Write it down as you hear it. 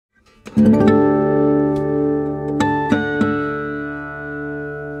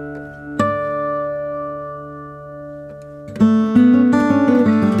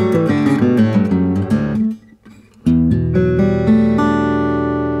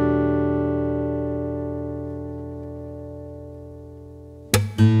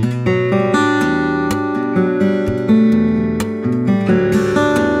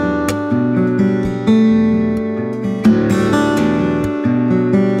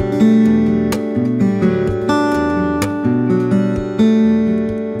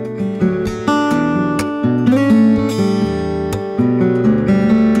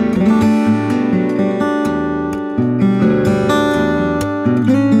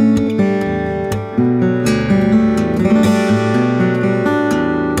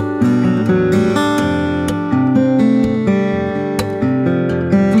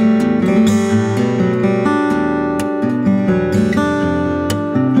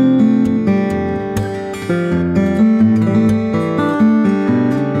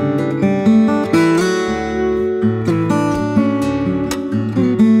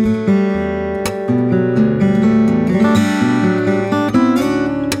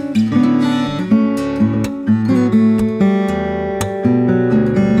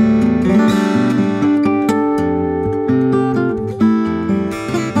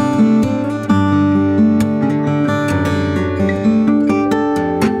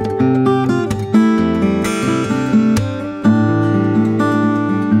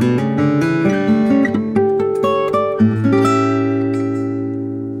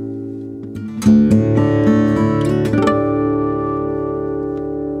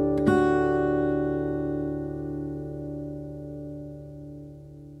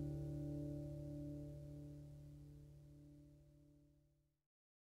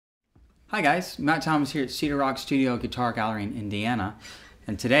Hi guys, Matt Thomas here at Cedar Rock Studio Guitar Gallery in Indiana,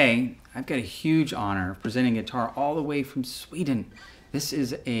 and today I've got a huge honor of presenting a guitar all the way from Sweden. This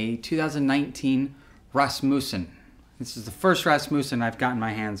is a 2019 Rasmussen. This is the first Rasmussen I've gotten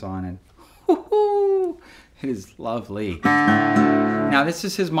my hands on, and whoo-hoo, it is lovely. Now this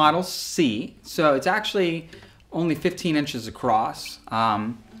is his Model C, so it's actually only 15 inches across,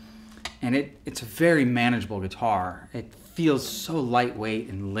 and it's a very manageable guitar. It feels so lightweight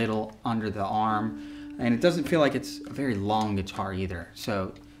and little under the arm, and it doesn't feel like it's a very long guitar either,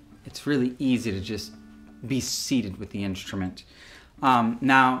 so it's really easy to just be seated with the instrument.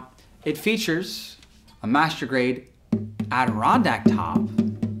 Now it features a Mastergrade Adirondack top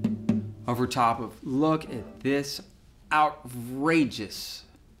over top of, look at this outrageous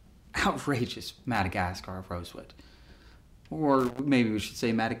Madagascar Rosewood, or maybe we should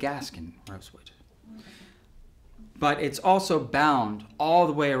say Madagascar Rosewood. But it's also bound all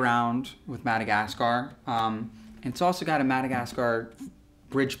the way around with Madagascar. And it's also got a Madagascar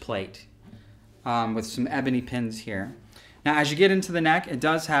bridge plate with some ebony pins here. Now, as you get into the neck, it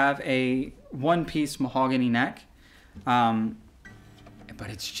does have a one-piece mahogany neck. But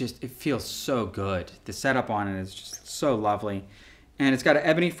it feels so good. The setup on it is just so lovely. And it's got an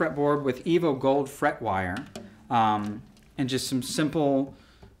ebony fretboard with Evo gold fret wire. And just some simple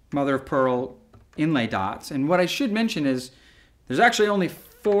mother of pearl inlay dots. And what I should mention is there's actually only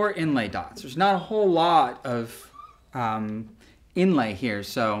 4 inlay dots. There's not a whole lot of inlay here,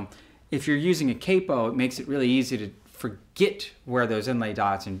 so if you're using a capo, it makes it really easy to forget where those inlay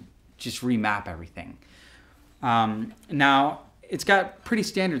dots and just remap everything. Now it's got pretty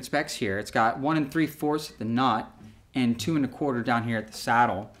standard specs here. It's got 1 3/4 at the nut and 2 1/4 down here at the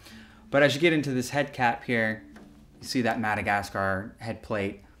saddle. But as you get into this head cap here, you see that Madagascar head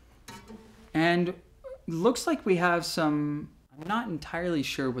plate. And it looks like we have some, I'm not entirely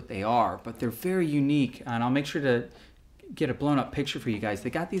sure what they are, but they're very unique. And I'll make sure to get a blown up picture for you guys. They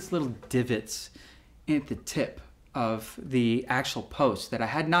got these little divots at the tip of the actual post that I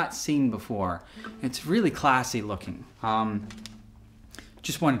had not seen before. It's really classy looking.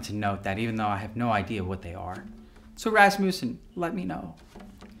 Just wanted to note that, even though I have no idea what they are. So Rasmussen, let me know.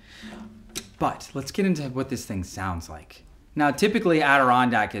 But let's get into what this thing sounds like. Now, typically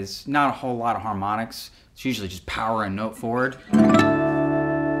Adirondack is not a whole lot of harmonics. It's usually just power and note forward.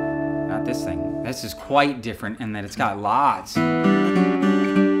 Not this thing. This is quite different in that it's got lots of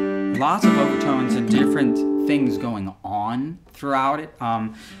overtones and different things going on throughout it.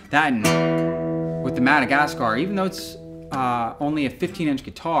 That and with the Madagascar, even though it's only a 15-inch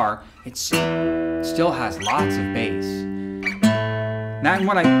guitar, it still has lots of bass. That and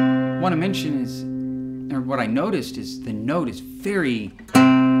what I want to mention is, or what I noticed is, the note is very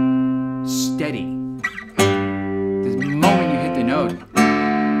steady. The moment you hit the note,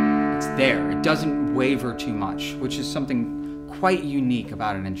 it's there. It doesn't waver too much, which is something quite unique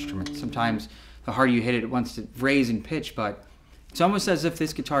about an instrument. Sometimes the harder you hit it, it wants to raise in pitch, but it's almost as if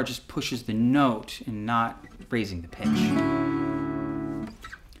this guitar just pushes the note and not raising the pitch.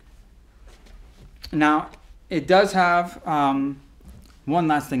 Now, it does have one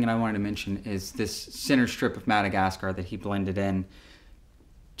last thing that I wanted to mention is this center strip of Madagascar that he blended in.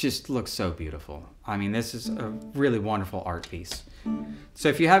 Just looks so beautiful. I mean, this is a really wonderful art piece. So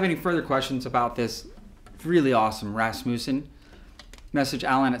if you have any further questions about this really awesome Rasmussen, message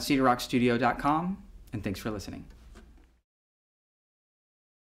Alan at cedarrockstudio.com, and thanks for listening.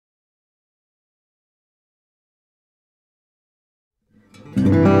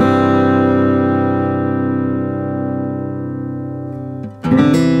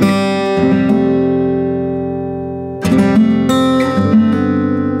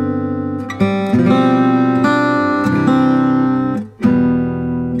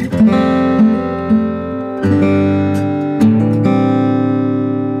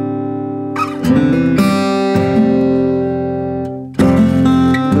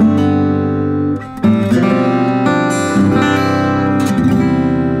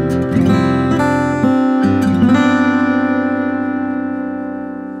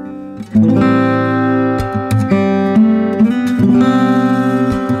 Thank